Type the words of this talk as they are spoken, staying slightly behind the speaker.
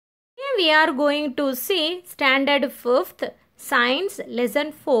we are going to see Standard 5th Science Lesson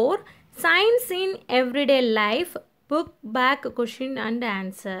 4 Science in Everyday Life book back question and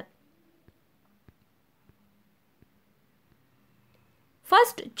answer.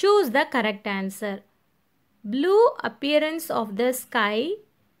 First, choose the correct answer. Blue appearance of the sky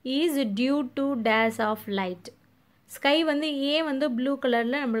is due to dash of light. Sky வந்து ஏன் வந்து blue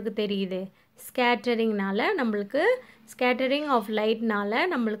கலரில் நம்மளுக்கு தெரியுது? ஸ்கேட்டரிங்னால நம்மளுக்கு scattering of லைட்னால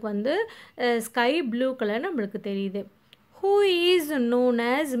நம்மளுக்கு வந்து sky blue colour நம்மளுக்கு தெரியுது. Who is known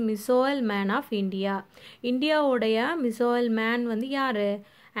as Missile Man of India? இந்தியாவுடைய மிசைல் மேன் வந்து யார்?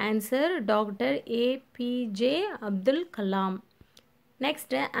 Answer doctor APJ Abdul Kalam.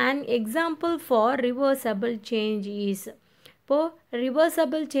 Next, an example for reversible change is. இப்போது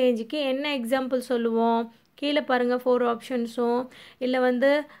ரிவர்சபிள் சேஞ்சுக்கு என்ன எக்ஸாம்பிள் சொல்லுவோம்? கீழே பாருங்கள் 4 ஆப்ஷன்ஸும். இல்லை வந்து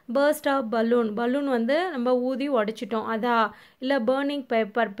பர்ஸ்ட் ஆஃப் பலூன் வந்து நம்ம ஊதி உடச்சிட்டோம் அதா, இல்லை பர்னிங்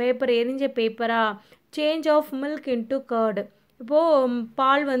பேப்பர் எரிஞ்ச பேப்பரா, change of milk into curd, இப்போது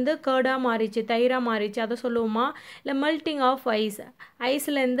பால் வந்து கர்டாக மாறிச்சு, தயிராக மாறிச்சு, அதை சொல்லுவோமா? இல்லை மெல்ட்டிங் ஆஃப்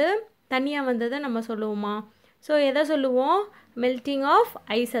ஐஸ்லேருந்து தனியாக வந்ததை நம்ம சொல்லுவோமா? ஸோ எதை சொல்லுவோம்? மெல்ட்டிங் ஆஃப்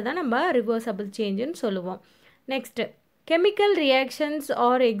ஐஸை தான் நம்ம ரிவர்சபிள் சேஞ்சுன்னு சொல்லுவோம். Next chemical reactions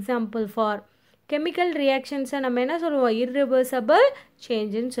R example for. Chemical ரியாக்ஷன்ஸை நம்ம என்ன சொல்லுவோம்? இர்ரிவர்சபிள்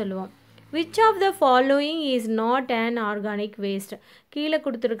சேஞ்சுன்னு சொல்லுவோம். Which of the following is not an organic waste. கீழே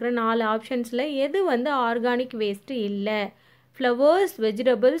கொடுத்துருக்குற 4 ஆப்ஷன்ஸில் எது வந்து ஆர்கானிக் வேஸ்ட்டு இல்லை? Flowers,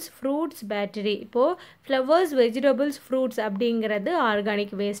 vegetables, fruits, battery. இப்போது ஃப்ளவர்ஸ், வெஜிடபிள்ஸ், ஃப்ரூட்ஸ் அப்படிங்கிறது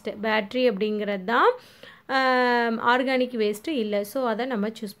ஆர்கானிக் வேஸ்ட்டு, பேட்ரி அப்படிங்கிறது தான் ஆர்கானிக் வேஸ்ட்டு இல்லை. ஸோ அதை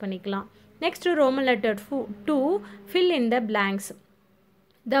நம்ம சூஸ் பண்ணிக்கலாம். Next Roman letter 2 fill in the blanks.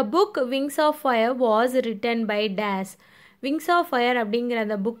 The book wings of fire was written by days. Wings of fire அப்படிங்கிற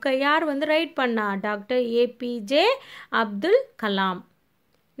அந்த புக்கை யார் வந்து ரைட் பண்ணா? Doctor APJ Abdul Kalam.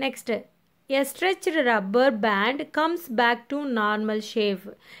 Next a stretched rubber band comes back to normal shape.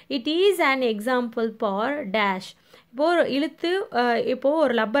 It is an example for dash. இப்போது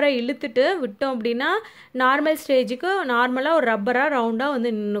ஒரு ரப்பரை இழுத்துட்டு விட்டோம் அப்படின்னா நார்மல் ஸ்டேஜுக்கு நார்மலாக ஒரு ரப்பராக ரவுண்டாக வந்து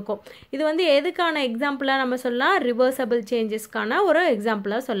நின்றுக்கும். இது வந்து எதுக்கான எக்ஸாம்பிளாக நம்ம சொல்லலாம்? ரிவர்சபிள் சேஞ்சஸ்க்கான ஒரு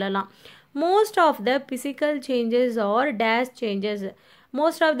எக்ஸாம்பிளாக சொல்லலாம். Most of the physical changes R dash changes.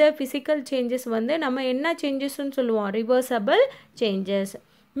 Most of the physical changes வந்து நம்ம என்ன சேஞ்சஸ்ன்னு சொல்லுவோம்? Reversible changes.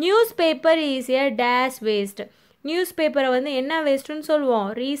 News paper is A dash waste. News பேப்பரை வந்து என்ன வேஸ்ட்டுன்னு சொல்லுவோம்?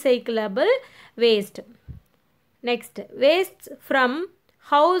 Recyclable waste. Next waste from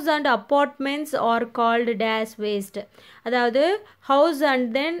house and apartments are called dash waste. அதாவது house and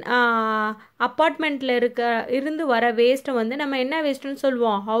then அப்பார்ட்மெண்ட்டில் இருந்து வர வேஸ்ட்டை வந்து நம்ம என்ன வேஸ்ட்டுன்னு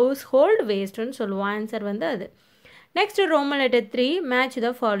சொல்லுவோம்? ஹவுஸ் ஹோல்டு வேஸ்ட்டுன்னு சொல்லுவோம். ஆன்சர் வந்து அது. Next Roman letter 3 match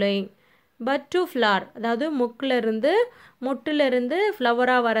the following. But to flower, அதாவது மொட்டிலிருந்து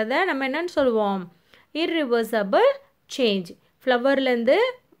ஃப்ளவராக வரதை நம்ம என்னன்னு சொல்லுவோம்? Irreversible change.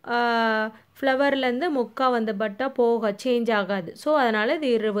 ஃப்ளவர்லேருந்து மொக்கா வந்த பட்டாக சேஞ்ச் ஆகாது. ஸோ அதனால் இது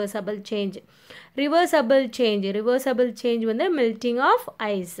இர்ரிவர்சபிள் சேஞ்ச். ரிவர்சபிள் சேஞ்ச் வந்து மெல்ட்டிங் ஆஃப்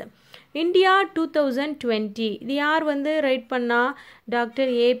ஐஸ். இந்தியா 2020 இது யார் வந்து ரைட் பண்ணா?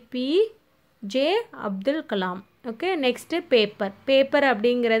 Doctor APJ Abdul Kalam. Okay. Next paper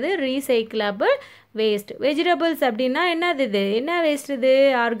அப்படிங்கிறது ரீசைக்கிளபிள் வேஸ்ட். வெஜிடபிள்ஸ் அப்படின்னா என்னது? இது என்ன வேஸ்ட்? இது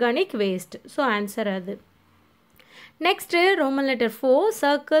ஆர்கானிக் வேஸ்ட். ஸோ ஆன்சர் அது. Next Roman letter 4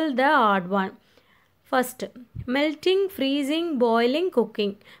 circle the odd one. First melting, freezing, boiling,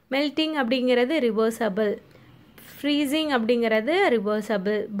 cooking. Melting அப்படிங்கிறது ரிவர்சபிள், ஃப்ரீசிங் அப்படிங்கிறது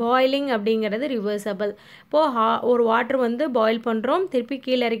ரிவர்சபிள், பாய்லிங் அப்படிங்கிறது ரிவர்சபிள். இப்போது ஒரு வாட்டர் வந்து பாயில் பண்ணுறோம், திருப்பி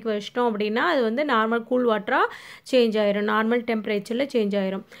கீழே இறக்கி வச்சிட்டோம் அப்படின்னா அது வந்து நார்மல் கூல் வாட்டராக சேஞ்ச் ஆயிரும், நார்மல் டெம்பரேச்சரில் சேஞ்ச்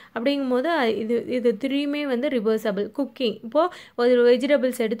ஆயிரும். அப்படிங்கும்போது இது திரும்பியுமே வந்து ரிவர்சபிள். குக்கிங், இப்போது ஒரு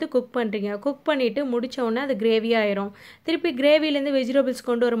வெஜிடபிள்ஸ் எடுத்து குக் பண்ணுறீங்க, குக் பண்ணிவிட்டு முடித்தோடனே அது கிரேவி ஆயிரும். திருப்பி கிரேவிலேருந்து வெஜிடபிள்ஸ்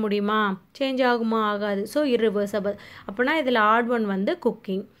கொண்டு வர முடியுமா? சேஞ்ச் ஆகுமா? ஆகாது. So irreversible. அப்படின்னா இதில் ஆட் ஒன் வந்து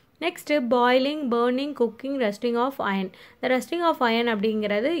cooking. Next boiling, burning, cooking, rusting of iron. இந்த ரஸ்டிங் ஆஃப் அயன்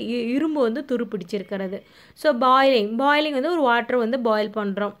அப்படிங்கிறது இரும்பு வந்து துரு பிடிச்சிருக்கிறது. ஸோ பாய்லிங் வந்து ஒரு வாட்டர் வந்து பாயில்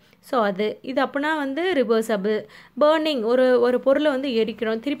பண்ணுறோம். ஸோ இது அப்படின்னா வந்து ரிவர்சபிள். பர்னிங், ஒரு பொருளை வந்து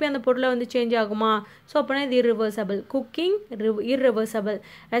எரிக்கிறோம், திருப்பி அந்த பொருளை வந்து சேஞ்ச் ஆகுமா? ஸோ அப்படின்னா இது irreversible. Cooking irreversible.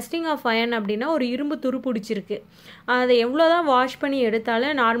 Rusting of iron அப்படின்னா ஒரு இரும்பு துரு பிடிச்சிருக்கு, அதை எவ்வளோ தான் வாஷ் பண்ணி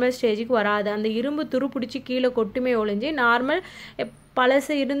எடுத்தாலும் நார்மல் ஸ்டேஜுக்கு வராது. அந்த இரும்பு துரு பிடிச்சி கீழே கொட்டுமே ஒழிஞ்சு நார்மல்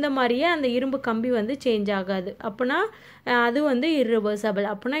பழசு இருந்த மாதிரியே அந்த இரும்பு கம்பி வந்து சேஞ்ச் ஆகாது. அப்படின்னா அது வந்து இர்ரிவர்சபிள்.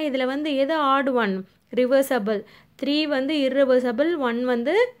 அப்படின்னா இதில் வந்து எது ஆட் ஒன்? ரிவர்சபிள். 3 வந்து இர்ரிவர்சபிள், 1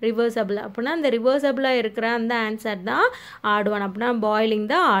 வந்து ரிவர்சபிள். அப்படின்னா இந்த ரிவர்சபிளாக இருக்கிற அந்த ஆன்சர் தான் ஆட் ஒன். அப்படின்னா பாய்லிங்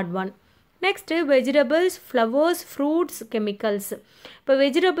தான் add one. Next, vegetables, flowers, fruits, chemicals. இப்போ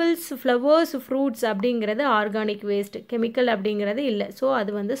vegetables, flowers, fruits அப்படிங்கிறது ஆர்கானிக் வேஸ்ட், கெமிக்கல் அப்படிங்கிறது இல்லை. ஸோ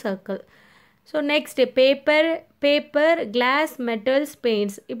அது வந்து circle. So next paper, class, metals,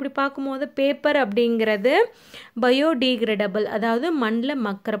 paints. இப்படி பார்க்கும்போது பேப்பர் அப்படிங்கிறது பயோடீக்ரேடபிள், அதாவது மண்ணில்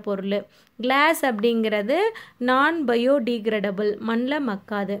மக்கிற பொருள். கிளாஸ் அப்படிங்கிறது நான் பயோடீக்ரேடபிள், மண்ணில்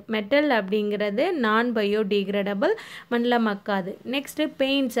மக்காது. மெட்டல் அப்படிங்கிறது நான் பயோடீக்ரேடபிள், மண்ணில் மக்காது. நெக்ஸ்ட்டு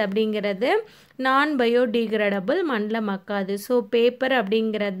பெயிண்ட்ஸ் அப்படிங்கிறது நான் பயோடீக்ரேடபிள், மண்ணில் மக்காது. ஸோ பேப்பர்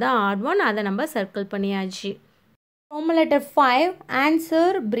அப்படிங்கிறது தான் ஆட் ஒன், அதை நம்ம சர்க்கிள் பண்ணியாச்சு. Roman letter 5, answer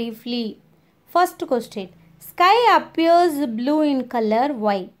briefly. First question, sky appears blue in color,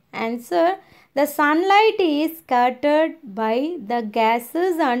 why? Answer, the sunlight is scattered by the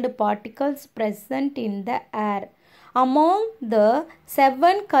gases and particles present in the air. Among the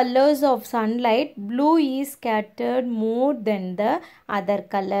 7 colors of sunlight, blue is scattered more than the other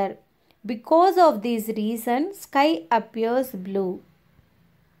color. Because of this reason, sky appears blue.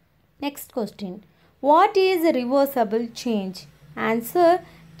 Next question, what is reversible change? Answer,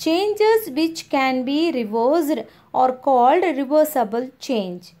 changes which can be reversed are called reversible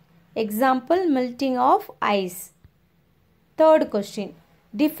change. Example, melting of ice. Third question,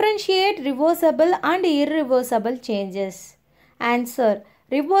 differentiate reversible and irreversible changes. Answer,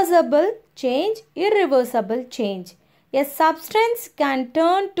 reversible change, irreversible change. A substance can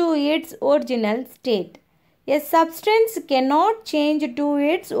turn to its original state. A substance cannot change to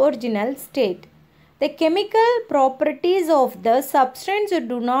its original state. The chemical properties of the substance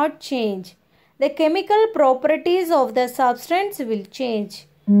do not change. The chemical properties of the substance will change.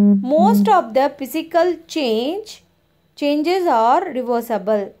 Most of the physical changes are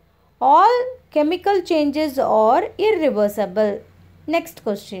reversible. All chemical changes are irreversible. Next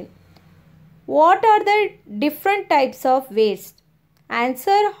question, what are the different types of waste?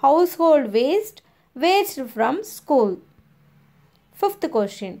 Answer, household waste, waste from school. Fifth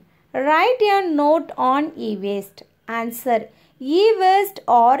question, write a note on e-waste. Answer, e-waste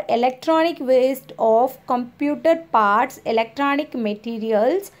or electronic waste of computer parts, electronic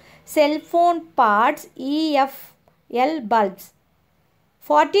materials, cell phone parts, EFL bulbs.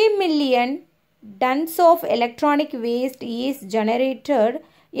 40 million tons of electronic waste is generated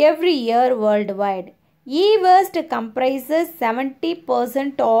every year worldwide. E-waste comprises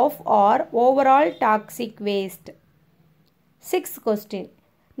 70% of our overall toxic waste. Sixth question,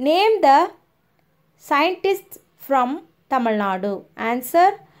 name the scientists from Tamil Nadu. Answer,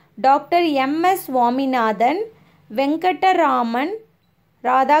 Dr. M.S. Swaminathan, Venkataraman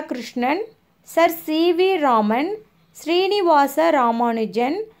Radhakrishnan, Sir C.V. Raman, Srinivasa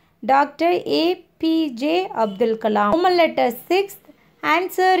Ramanujan, Dr. A.P.J. Abdul Kalam. Roman letter 6,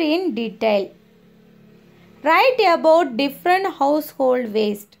 answer in detail. Write about different household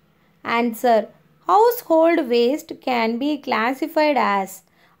waste. Answer, household waste can be classified as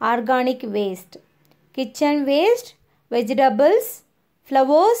organic waste, kitchen waste, vegetables,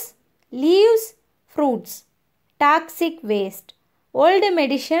 flowers, leaves, fruits. Toxic waste, old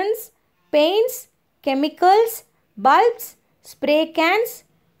medicines, paints, chemicals, bulbs, spray cans,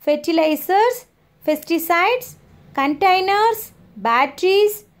 fertilizers, pesticides, containers,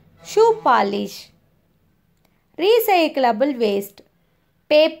 batteries, shoe polish. Recyclable waste,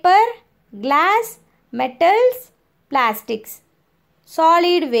 paper, glass, metals, plastics.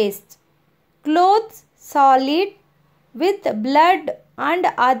 Solid waste, clothes solid with blood and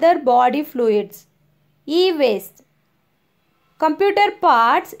other body fluids. E-waste, computer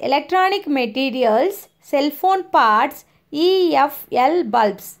parts, electronic materials, cell phone parts, EFL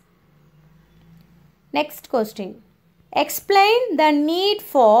bulbs. Next question, explain the need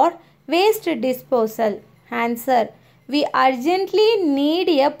for waste disposal. Answer, we urgently need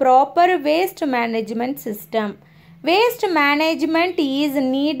a proper waste management system. Waste management is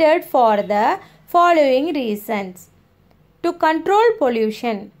needed for the following reasons. To control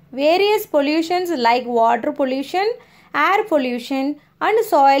pollution, various pollutions like water pollution, air pollution and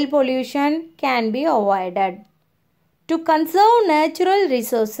soil pollution can be avoided. To conserve natural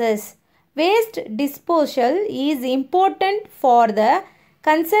resources, waste disposal is important for the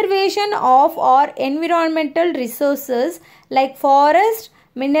conservation of our environmental resources like forest,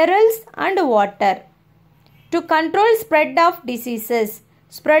 minerals and water. To control spread of diseases,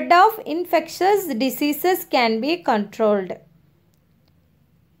 spread of infectious diseases can be controlled.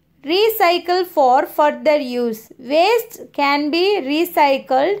 Recycle for further use, waste can be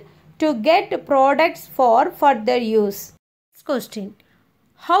recycled to get products for further use. Next question,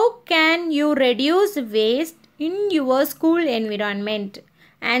 how can you reduce waste in your school environment?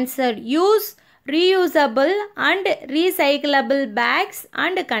 Answer, use reusable and recyclable bags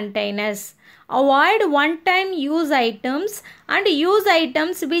and containers. Avoid one-time use items and use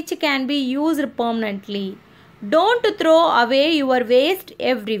items which can be used permanently. Don't throw away your waste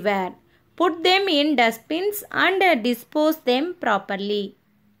everywhere. Put them in dustbins and dispose them properly.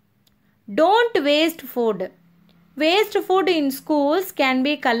 Don't waste food. Waste food in schools can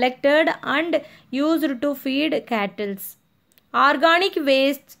be collected and used to feed cattle. Organic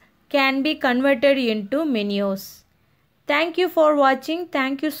waste can be converted into manures. Thank you for watching.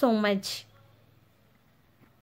 Thank you so much.